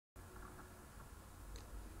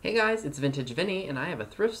Hey guys, it's Vintage Vinny, and I have a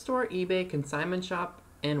thrift store, eBay, consignment shop,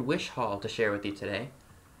 and wish haul to share with you today.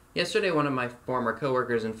 Yesterday, one of my former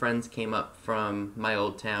coworkers and friends came up from my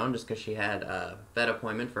old town just because she had a vet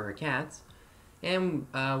appointment for her cats. And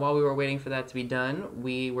while we were waiting for that to be done,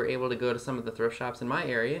 we were able to go to some of the thrift shops in my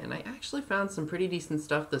area, and I actually found some pretty decent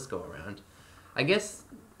stuff this go around. I guess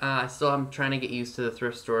I still am trying to get used to the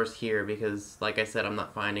thrift stores here because, like I said, I'm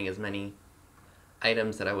not finding as many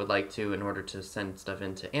items that I would like to in order to send stuff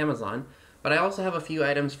into Amazon. But I also have a few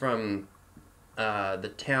items from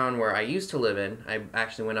the town where I used to live in. I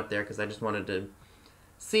actually went up there because I just wanted to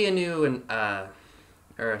see a new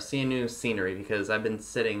see a new scenery because I've been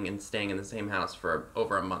sitting and staying in the same house for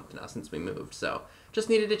over a month now since we moved. So just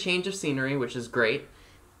needed a change of scenery, which is great.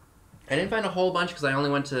 I didn't find a whole bunch because I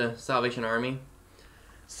only went to Salvation Army.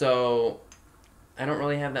 So I don't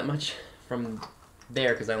really have that much from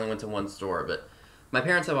there because I only went to one store. But my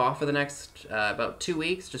parents have off for the next about 2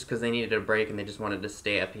 weeks just because they needed a break and they just wanted to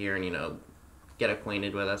stay up here and, get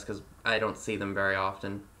acquainted with us because I don't see them very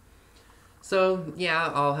often. So, yeah,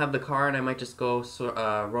 I'll have the car and I might just go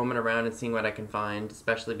roaming around and seeing what I can find,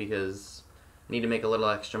 especially because I need to make a little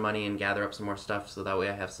extra money and gather up some more stuff so that way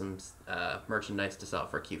I have some merchandise to sell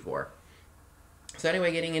for Q4. So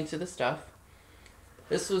anyway, getting into the stuff.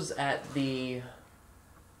 This was at the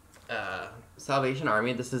Salvation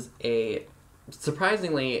Army. This is a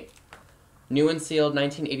surprisingly new and sealed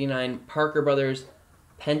 1989 Parker Brothers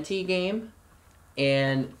Penty game,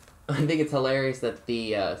 and I think it's hilarious that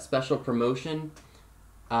the special promotion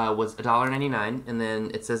was $1.99, and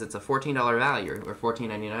then it says it's a $14 value, or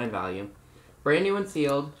 $14.99 value. Brand new and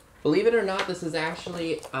sealed. Believe it or not, this is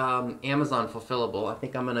actually Amazon fulfillable. I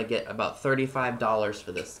think I'm going to get about $35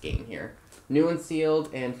 for this game here. New and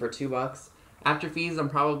sealed, and for $2. After fees, I'm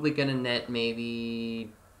probably going to net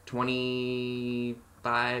maybe $25,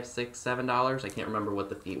 $6, $7. I can't remember what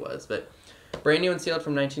the fee was, but brand new and sealed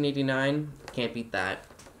from 1989. Can't beat that.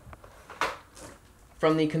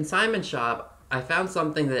 From the consignment shop, I found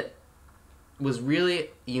something that was really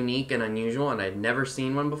unique and unusual, and I'd never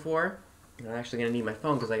seen one before. I'm actually going to need my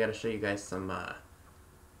phone because I got to show you guys some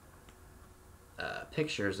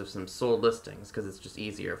pictures of some sold listings because it's just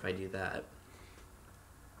easier if I do that.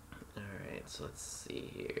 Alright, so let's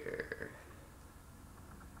see here.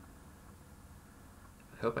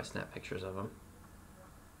 I hope I snap pictures of them.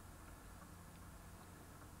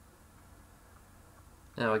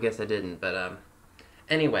 No, I guess I didn't, but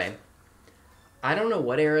anyway, I don't know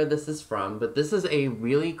what era this is from, but this is a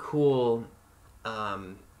really cool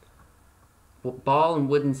ball and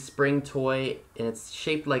wooden spring toy, and it's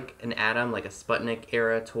shaped like an atom, like a Sputnik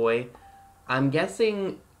era toy. I'm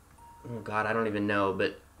guessing, oh god, I don't even know,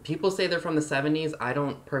 but people say they're from the 70s. I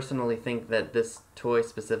don't personally think that this toy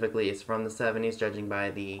specifically is from the 70s, judging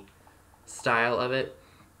by the style of it.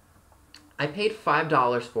 I paid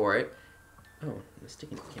 $5 for it. Oh, the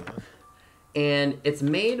sticky came off. And it's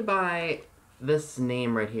made by this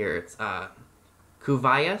name right here. It's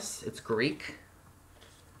Kuvaias. It's Greek.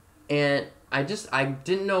 And I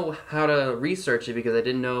didn't know how to research it because I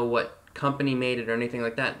didn't know what company made it or anything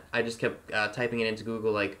like that. I just kept typing it into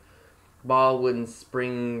Google, like, ball wooden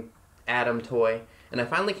spring atom toy, and I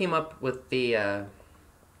finally came up with the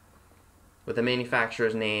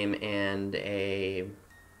manufacturer's name and a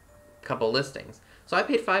couple listings. So I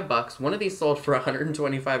paid $5. One of these sold for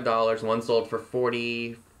 $125. One sold for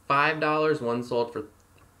 $45. One sold for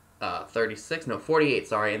 $48.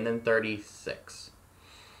 Sorry, and then $36.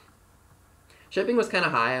 Shipping was kind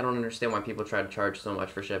of high. I don't understand why people try to charge so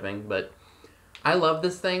much for shipping, but I love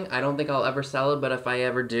this thing. I don't think I'll ever sell it, but if I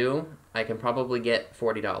ever do, I can probably get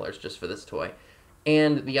 $40 just for this toy.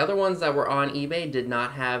 And the other ones that were on eBay did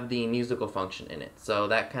not have the musical function in it, so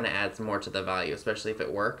that kind of adds more to the value, especially if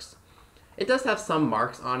it works. It does have some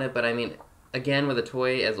marks on it, but I mean, again, with a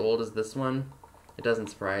toy as old as this one, it doesn't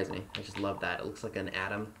surprise me. I just love that. It looks like an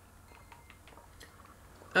atom.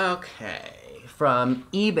 Okay, from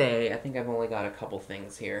eBay, I think I've only got a couple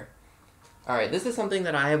things here. Alright, this is something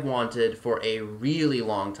that I have wanted for a really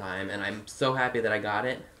long time, and I'm so happy that I got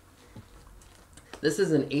it. This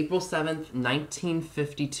is an April 7th,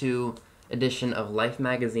 1952 edition of Life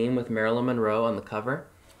magazine with Marilyn Monroe on the cover.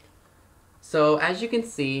 So, as you can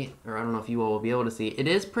see, or I don't know if you all will be able to see, it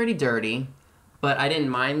is pretty dirty, but I didn't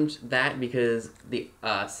mind that because the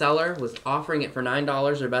seller was offering it for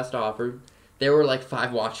 $9, their best offer. There were like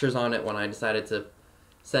 5 watchers on it when I decided to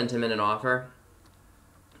send him in an offer.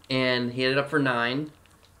 And he had it up for $9,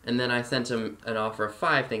 and then I sent him an offer of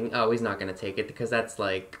 $5, thinking, oh, he's not going to take it, because that's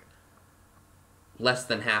like less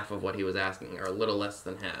than half of what he was asking, or a little less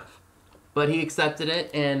than half. But he accepted it,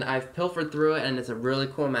 and I've pilfered through it, and it's a really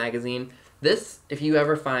cool magazine. This, if you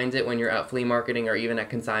ever find it when you're out flea marketing or even at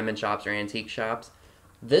consignment shops or antique shops,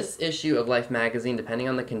 this issue of Life magazine, depending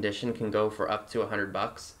on the condition, can go for up to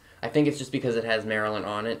 $100. I think it's just because it has Marilyn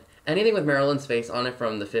on it. Anything with Marilyn's face on it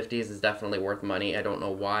from the 50s is definitely worth money. I don't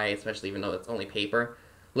know why, especially even though it's only paper.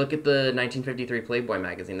 Look at the 1953 Playboy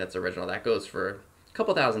magazine that's original. That goes for a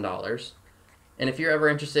couple $1,000s. And if you're ever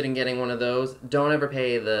interested in getting one of those, don't ever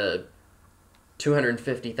pay the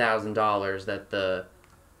 $250,000 that the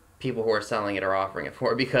people who are selling it are offering it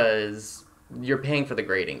for, because you're paying for the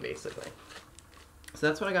grading, basically. So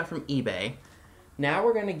that's what I got from eBay. Now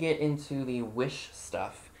we're going to get into the Wish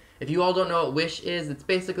stuff. If you all don't know what Wish is, it's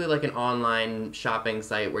basically like an online shopping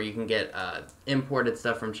site where you can get imported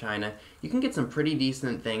stuff from China. You can get some pretty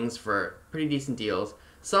decent things for pretty decent deals.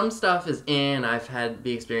 Some stuff is I've had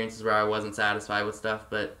the experiences where I wasn't satisfied with stuff,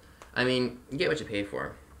 but I mean, you get what you pay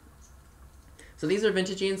for. So these are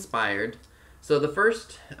vintagey inspired. So the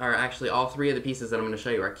first, or actually all three of the pieces that I'm going to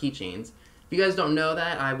show you are keychains. If you guys don't know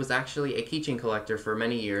that, I was actually a keychain collector for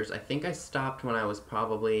many years. I think I stopped when I was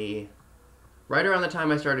probably right around the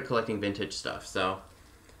time I started collecting vintage stuff. So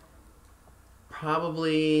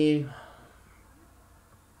probably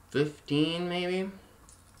 15 maybe.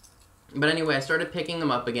 But anyway, I started picking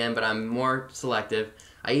them up again, but I'm more selective.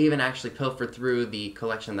 I even actually pilfered through the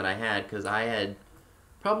collection that I had, because I had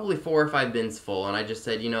probably 4 or 5 bins full, and I just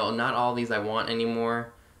said, you know, not all these I want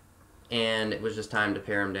anymore, and it was just time to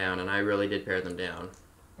pare them down, and I really did pare them down.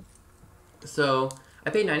 So I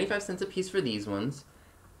paid 95 cents a piece for these ones.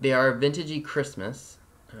 They are Vintagey Christmas.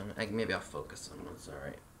 Maybe I'll focus on one, it's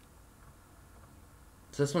alright.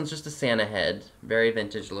 So this one's just a Santa head, very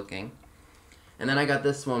vintage looking. And then I got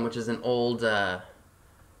this one, which is an old, the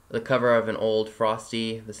cover of an old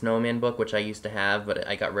Frosty the Snowman book, which I used to have, but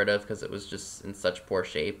I got rid of because it was just in such poor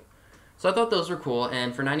shape. So I thought those were cool,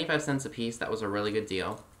 and for 95 cents a piece, that was a really good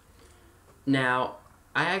deal. Now,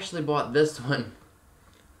 I actually bought this one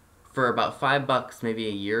for about $5 maybe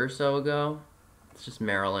a year or so ago. It's just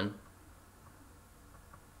Marilyn.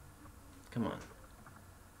 Come on.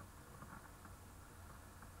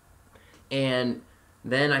 And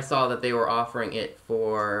then I saw that they were offering it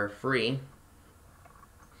for free.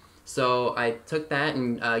 So I took that,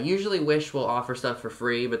 and usually Wish will offer stuff for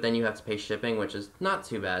free, but then you have to pay shipping, which is not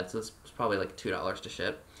too bad. So it's probably like $2 to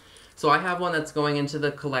ship. So I have one that's going into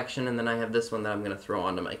the collection, and then I have this one that I'm going to throw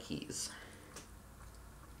onto my keys.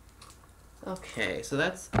 Okay, so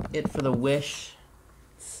that's it for the Wish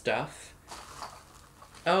stuff.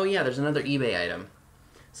 Oh yeah, there's another eBay item.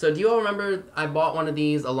 So do you all remember I bought one of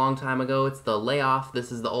these a long time ago? It's the Layoff.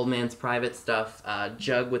 This is the Old Man's Private stuff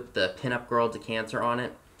jug with the pinup girl decanter on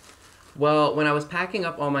it. Well, when I was packing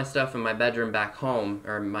up all my stuff in my bedroom back home,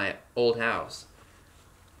 or my old house,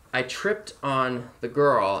 I tripped on the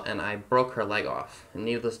girl and I broke her leg off. And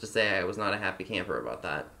needless to say, I was not a happy camper about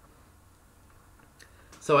that.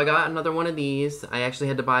 So I got another one of these. I actually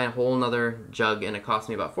had to buy a whole nother jug, and it cost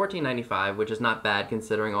me about $14.95, which is not bad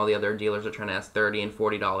considering all the other dealers are trying to ask $30 and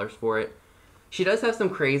 $40 for it. She does have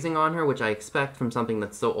some crazing on her, which I expect from something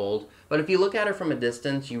that's so old, but if you look at her from a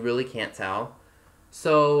distance, you really can't tell.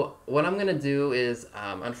 So what I'm going to do is,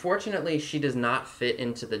 unfortunately, she does not fit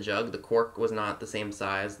into the jug. The cork was not the same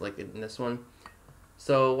size like in this one.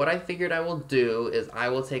 So what I figured I will do is I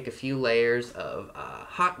will take a few layers of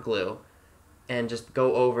hot glue and just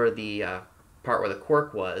go over the part where the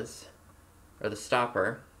cork was, or the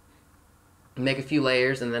stopper, make a few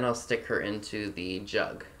layers, and then I'll stick her into the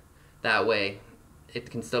jug. That way it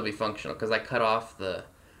can still be functional, because I cut off the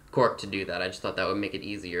cork to do that. I just thought that would make it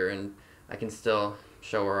easier, and I can still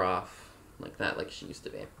show her off like that, like she used to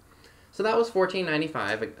be. So that was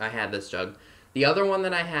 $14.95. I had this jug. The other one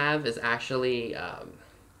that I have is actually,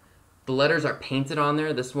 the letters are painted on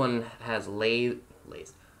there. This one has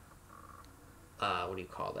what do you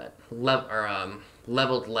call that?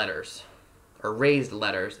 Leveled letters, or raised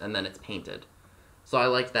letters, and then it's painted. So I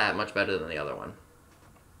like that much better than the other one.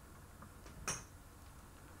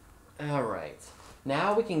 Alright,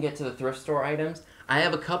 now we can get to the thrift store items. I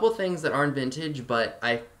have a couple things that aren't vintage, but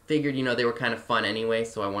I figured, you know, they were kind of fun anyway,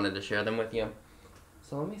 so I wanted to share them with you.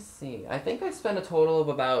 So let me see. I think I spent a total of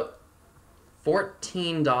about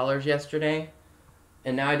 $14 yesterday.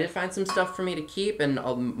 And now I did find some stuff for me to keep, and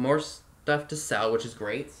more stuff to sell, which is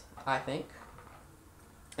great, I think.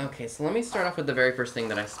 Okay, so let me start off with the very first thing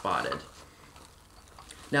that I spotted.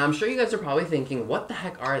 Now, I'm sure you guys are probably thinking, what the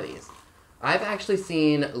heck are these? I've actually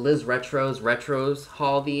seen Liz Retros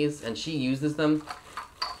haul these, and she uses them.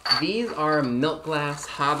 These are milk glass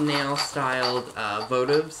hobnail styled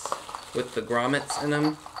votives with the grommets in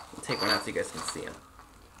them. I'll take one out so you guys can see them.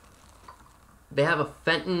 They have a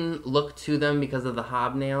Fenton look to them because of the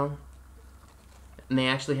hobnail. And they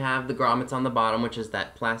actually have the grommets on the bottom, which is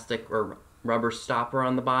that plastic or rubber stopper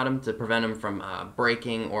on the bottom to prevent them from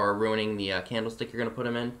breaking or ruining the candlestick you're going to put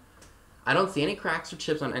them in. I don't see any cracks or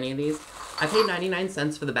chips on any of these. I paid 99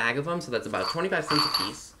 cents for the bag of them, so that's about 25 cents a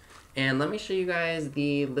piece. And let me show you guys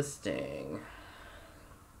the listing.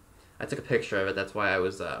 I took a picture of it, that's why I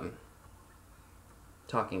was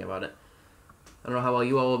talking about it. I don't know how well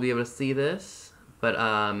you all will be able to see this, but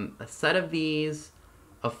a set of these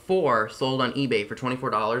of 4 sold on eBay for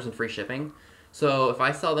 $24 and free shipping. So if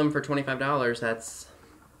I sell them for $25, that's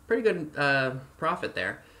pretty good profit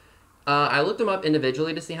there. I looked them up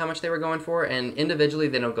individually to see how much they were going for, and individually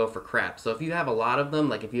they don't go for crap. So if you have a lot of them,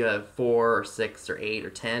 like if you have 4 or 6 or 8 or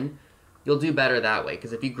 10, you'll do better that way.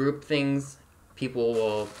 Because if you group things, people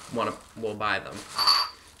will buy them.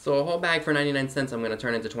 So a whole bag for 99 cents, I'm going to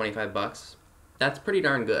turn into 25 bucks. That's pretty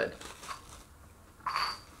darn good.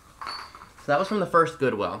 So that was from the first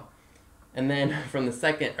Goodwill. And then from the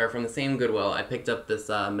same Goodwill, I picked up this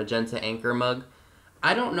magenta anchor mug.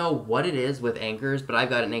 I don't know what it is with anchors, but I've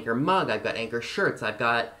got an anchor mug, I've got anchor shirts, I've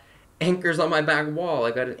got anchors on my back wall,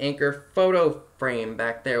 I've got an anchor photo frame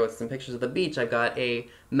back there with some pictures of the beach, I've got a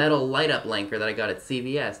metal light-up anchor that I got at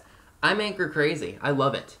CVS. I'm anchor crazy. I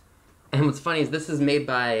love it. And what's funny is this is made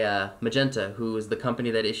by Magenta, who is the company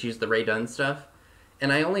that issues the Ray Dunn stuff.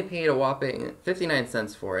 And I only paid a whopping 59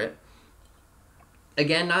 cents for it.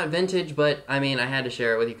 Again, not vintage, but I mean, I had to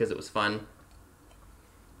share it with you because it was fun.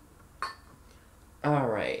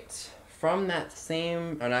 Alright, from that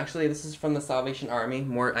same, and actually this is from the Salvation Army.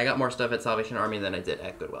 I got more stuff at Salvation Army than I did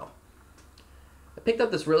at Goodwill. I picked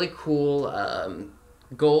up this really cool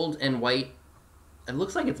gold and white, it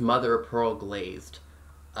looks like it's mother of pearl glazed,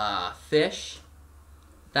 fish.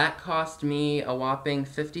 That cost me a whopping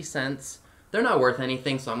 50 cents. They're not worth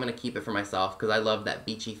anything, so I'm going to keep it for myself because I love that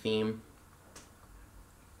beachy theme.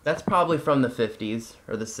 That's probably from the 50s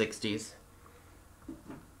or the 60s.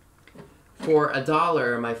 For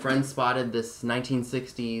 $1, my friend spotted this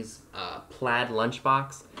 1960s plaid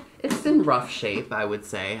lunchbox. It's in rough shape, I would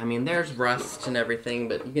say. I mean, there's rust and everything,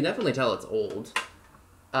 but you can definitely tell it's old.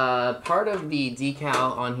 Part of the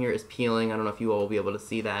decal on here is peeling. I don't know if you all will be able to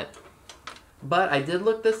see that. But I did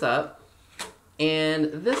look this up, and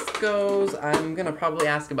this goes, I'm going to probably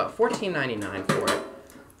ask about $14.99 for it.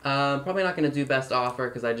 Probably not going to do best offer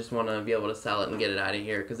because I just want to be able to sell it and get it out of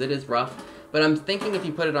here because it is rough. But I'm thinking if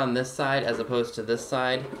you put it on this side as opposed to this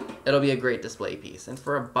side, it'll be a great display piece. And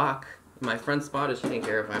for $1, my friend spotted, she didn't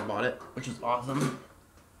care if I bought it, which is awesome.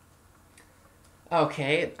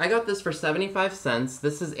 Okay, I got this for 75 cents.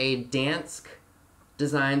 This is a Dansk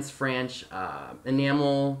Designs French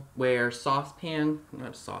enamel-ware saucepan. Not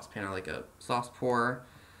a saucepan, like a sauce pourer.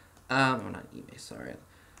 No, not eBay, sorry.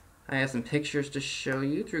 I have some pictures to show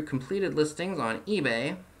you through completed listings on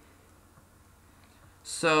eBay.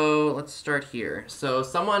 So let's start here. So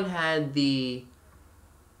someone had the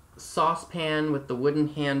saucepan with the wooden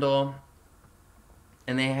handle,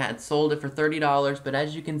 and they had sold it for $30, but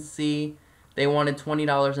as you can see, they wanted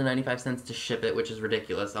 $20.95 to ship it, which is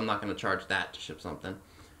ridiculous. I'm not going to charge that to ship something.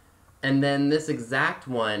 And then this exact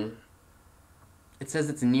one, it says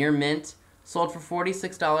it's near mint, sold for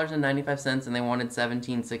 $46.95, and they wanted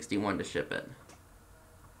 $17.61 to ship it.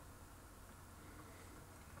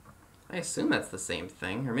 I assume that's the same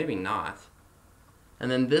thing, or maybe not.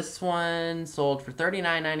 And then this one sold for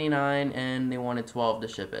 $39.99, and they wanted $12 to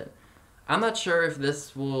ship it. I'm not sure if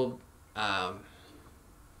this will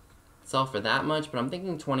sell for that much, but I'm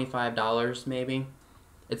thinking $25 maybe.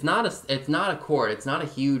 It's not a cord. It's not a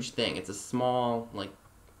huge thing. It's a small, like,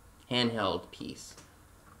 handheld piece.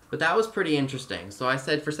 But that was pretty interesting. So I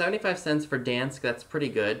said for 75 cents for Dansk, that's pretty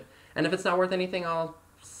good. And if it's not worth anything, I'll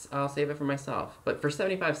save it for myself. But for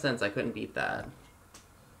 75 cents, I couldn't beat that.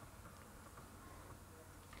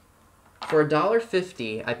 For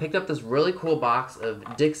 $1.50, I picked up this really cool box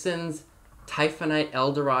of Dixon's Typhonite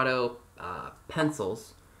Eldorado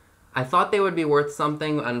pencils. I thought they would be worth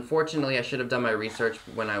something. Unfortunately, I should have done my research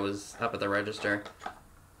when I was up at the register.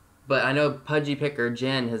 But I know Pudgy Picker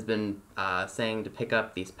Jen has been saying to pick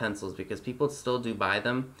up these pencils because people still do buy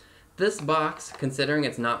them. This box, considering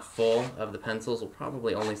it's not full of the pencils, will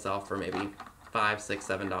probably only sell for maybe $5, $6,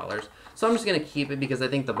 $7. So I'm just going to keep it because I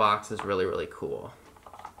think the box is really, really cool.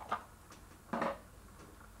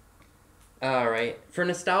 Alright, for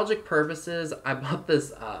nostalgic purposes, I bought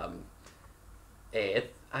this,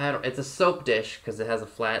 it's a soap dish because it has a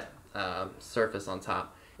flat surface on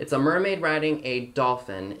top. It's a mermaid riding a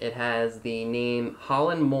dolphin. It has the name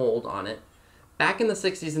Holland Mold on it. Back in the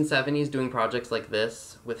 60s and 70s, doing projects like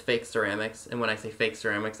this with fake ceramics, and when I say fake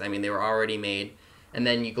ceramics, I mean they were already made, and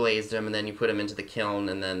then you glazed them, and then you put them into the kiln,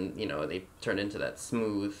 and then, you know, they turned into that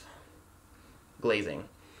smooth glazing.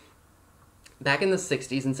 Back in the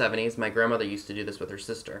 60s and 70s, my grandmother used to do this with her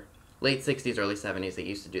sister. Late 60s, early 70s, they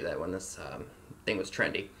used to do that when this thing was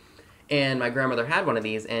trendy. And my grandmother had one of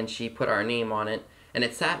these, and she put our name on it, and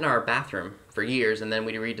it sat in our bathroom for years, and then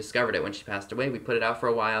we rediscovered it when she passed away. We put it out for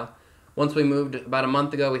a while. Once we moved about a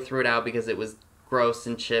month ago, we threw it out because it was gross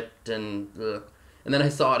and chipped and ugh. And then I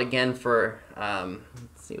saw it again for, let's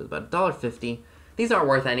see, it was about $1.50. These aren't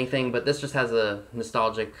worth anything, but this just has a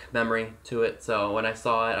nostalgic memory to it. So when I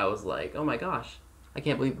saw it, I was like, oh my gosh, I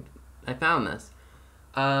can't believe I found this.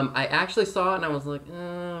 I actually saw it and I was like,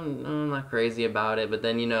 I'm not crazy about it. But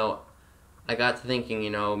then, you know, I got to thinking, you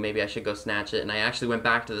know, maybe I should go snatch it. And I actually went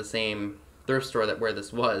back to the same thrift store where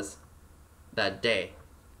this was that day,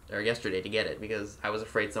 or yesterday, to get it, because I was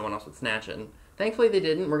afraid someone else would snatch it. And thankfully they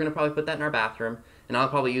didn't. We're going to probably put that in our bathroom, and I'll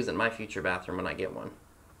probably use it in my future bathroom when I get one.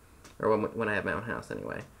 Or when I have my own house,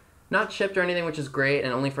 anyway. Not chipped or anything, which is great,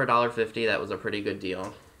 and only for $1.50, that was a pretty good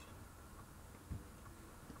deal.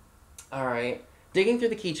 Alright, digging through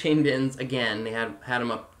the keychain bins, again, they had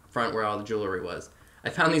them up front where all the jewelry was. I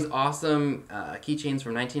found these awesome keychains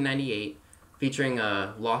from 1998, featuring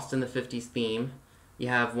a Lost in the 50s theme. You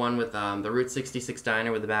have one with the Route 66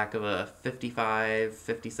 diner with the back of a 55,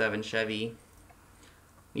 57 Chevy.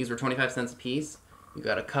 These were 25 cents a piece. You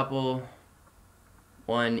got a couple.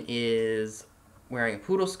 One is wearing a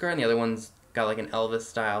poodle skirt, and the other one's got like an Elvis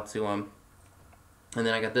style to them. And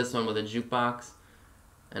then I got this one with a jukebox,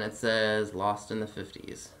 and it says Lost in the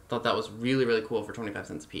 50s. Thought that was really, really cool for 25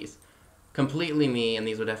 cents a piece. Completely me, and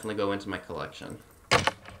these would definitely go into my collection.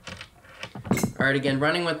 Alright, again,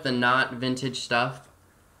 running with the not vintage stuff.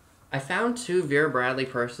 I found 2 Vera Bradley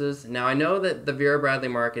purses. Now, I know that the Vera Bradley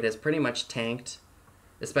market has pretty much tanked,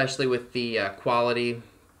 especially with the quality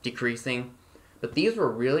decreasing. But these were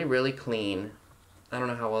really, really clean. I don't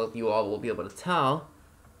know how well you all will be able to tell,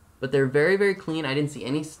 but they're very, very clean. I didn't see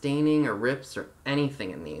any staining or rips or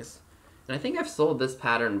anything in these. And I think I've sold this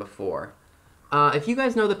pattern before. If you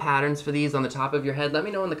guys know the patterns for these on the top of your head, let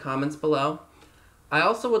me know in the comments below. I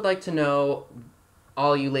also would like to know,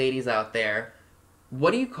 all you ladies out there,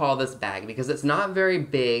 what do you call this bag? Because it's not very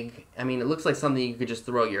big. I mean, it looks like something you could just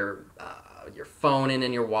throw your phone in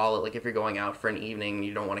and your wallet, like if you're going out for an evening and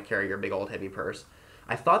you don't want to carry your big old heavy purse.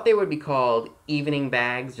 I thought they would be called evening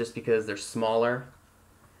bags just because they're smaller.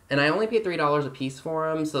 And I only paid $3 a piece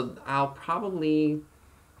for them, so I'll probably,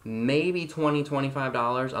 maybe $20,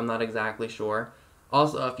 $25. I'm not exactly sure.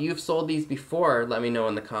 Also, if you've sold these before, let me know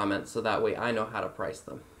in the comments so that way I know how to price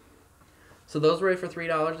them. So those were for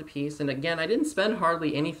 $3 a piece, and again, I didn't spend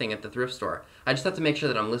hardly anything at the thrift store. I just have to make sure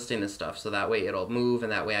that I'm listing this stuff so that way it'll move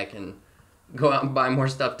and that way I can go out and buy more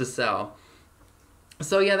stuff to sell.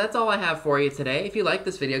 So yeah, that's all I have for you today. If you like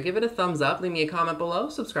this video, give it a thumbs up, leave me a comment below,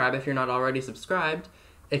 subscribe if you're not already subscribed.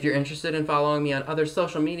 If you're interested in following me on other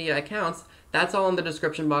social media accounts, that's all in the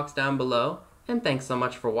description box down below, and thanks so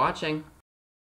much for watching.